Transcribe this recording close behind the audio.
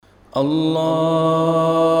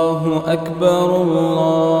الله أكبر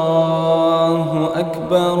الله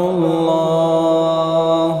أكبر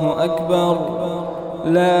الله أكبر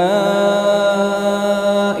لا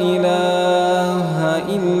إله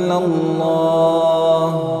إلا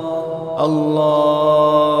الله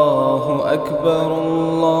الله أكبر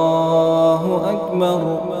الله أكبر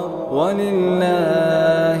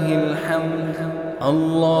ولله الحمد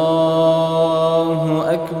الله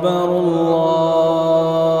أكبر الله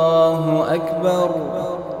أكبر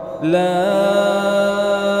لا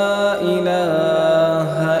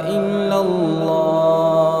إله إلا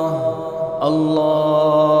الله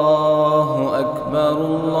الله أكبر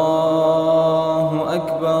الله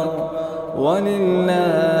أكبر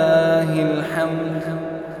ولله الحمد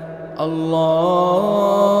الله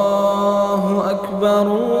أكبر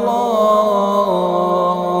الله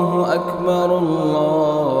أكبر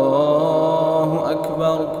الله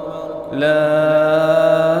أكبر لا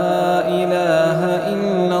إله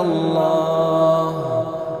إلا الله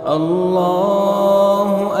الله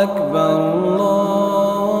أكبر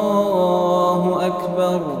الله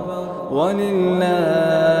أكبر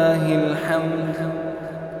ولله الحمد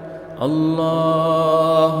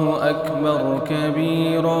الله أكبر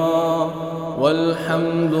كبيرا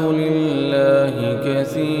والحمد لله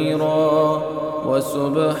كثيرا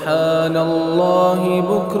وسبحان الله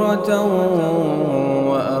بكرة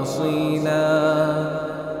وأصيلا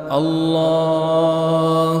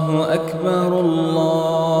الله أكبر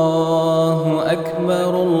الله أكبر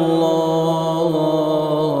الله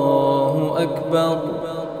أكبر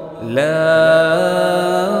لا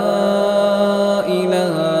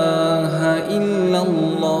إله إلا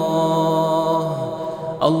الله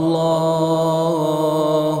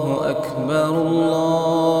الله أكبر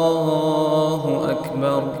الله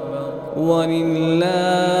أكبر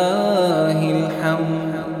ولله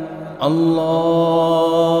الحمد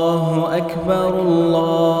الله أكبر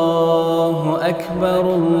الله أكبر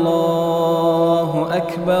الله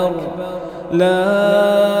أكبر لا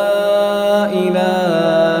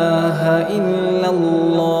إله إلا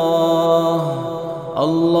الله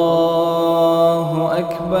الله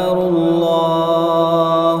أكبر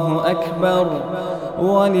الله أكبر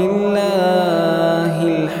ولله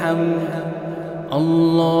الحمد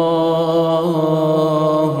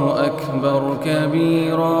الله أكبر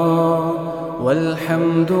كبيرا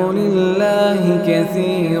والحمد لله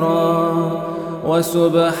كثيرا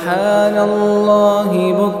وسبحان الله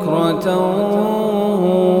بكرة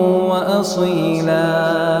وأصيلا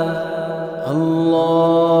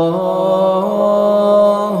الله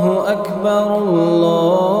أكبر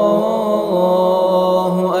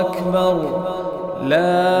الله أكبر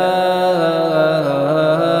لا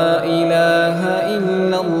إله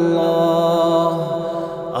إلا الله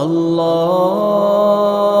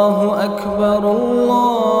الله أكبر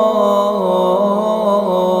الله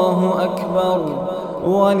أكبر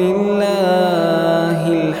ولله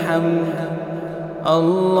الحمد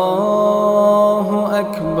الله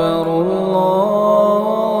أكبر الله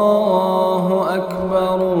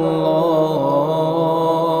أكبر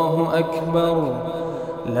الله أكبر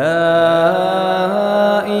لا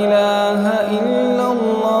إله إلا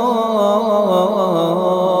الله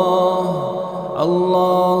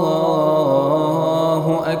الله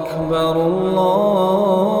أكبر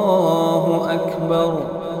الله أكبر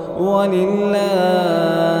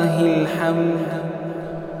ولله الحمد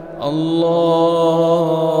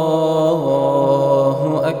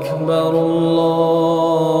الله أكبر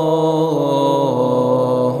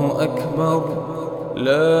الله أكبر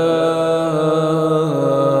لا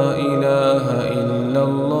إله إلا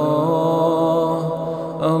الله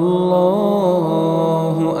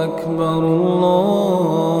الله أكبر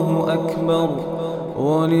الله أكبر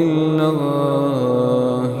ولله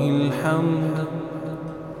الحمد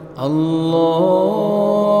الله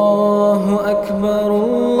أكبر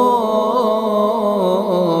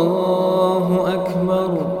الله أكبر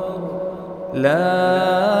لا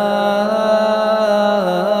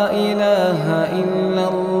إله إلا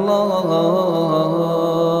الله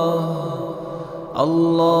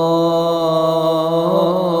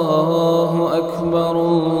الله أكبر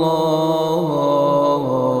الله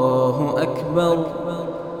أكبر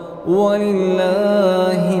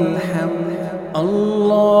ولله الحمد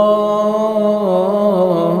الله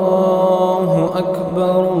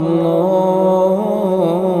أكبر الله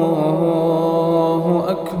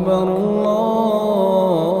أكبر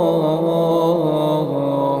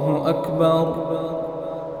الله أكبر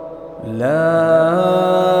لا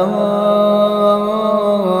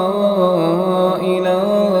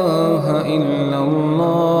إله إلا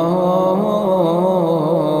الله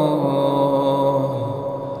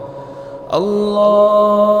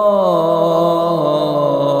الله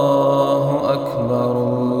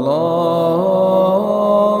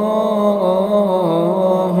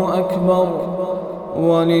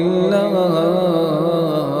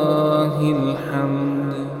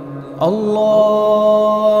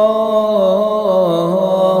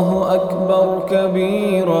الله أكبر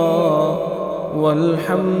كبيرا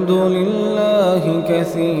والحمد لله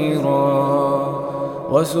كثيرا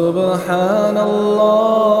وسبحان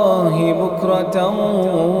الله بكرة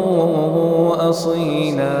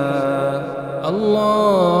وأصيلا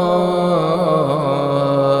الله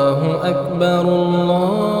أكبر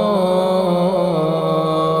الله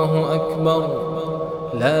أكبر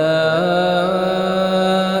لا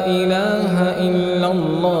إله إلا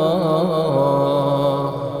الله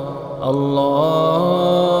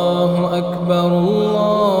الله أكبر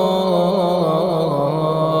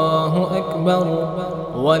الله أكبر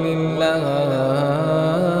ولله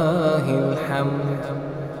الحمد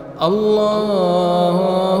الله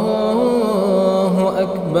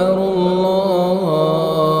أكبر الله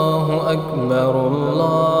أكبر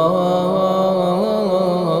الله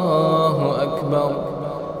أكبر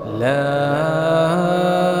لا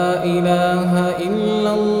إله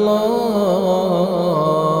إلا الله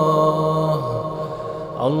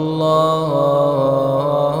الله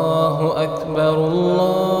أكبر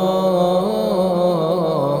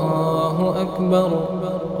الله أكبر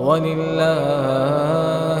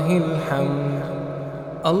ولله الحمد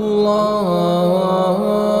الله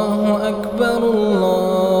أكبر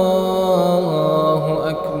الله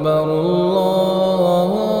أكبر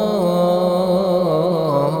الله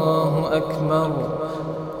أكبر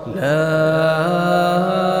لا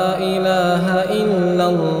إله إلا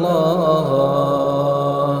الله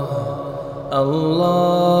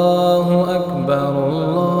الله أكبر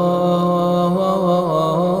الله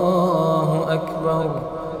أكبر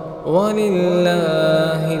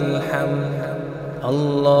ولله الحمد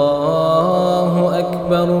الله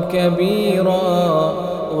أكبر كبيرا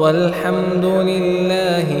والحمد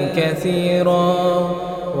لله كثيرا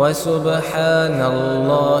وسبحان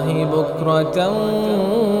الله بكرة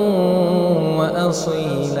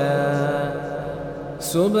وأصيلا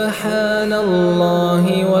سبحان الله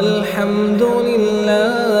والحمد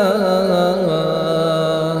لله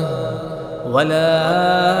ولا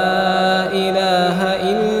إله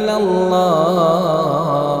إلا الله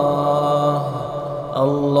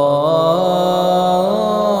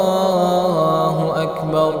الله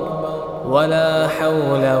أكبر ولا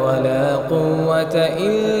حول ولا قوة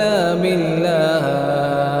إلا بالله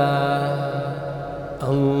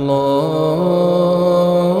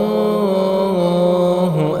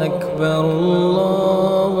الله أكبر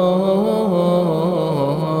الله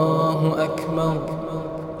أكبر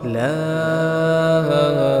لا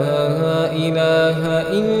إله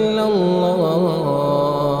إلا الله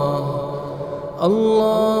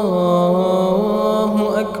الله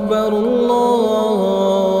أكبر الله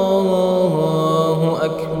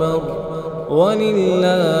أكبر ولله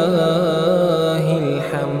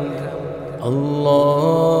الحمد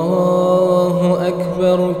الله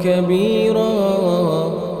أكبر كبيرا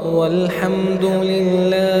والحمد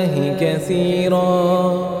لله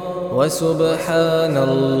كثيرا وسبحان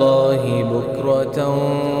الله بكرة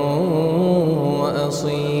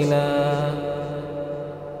وأصيلا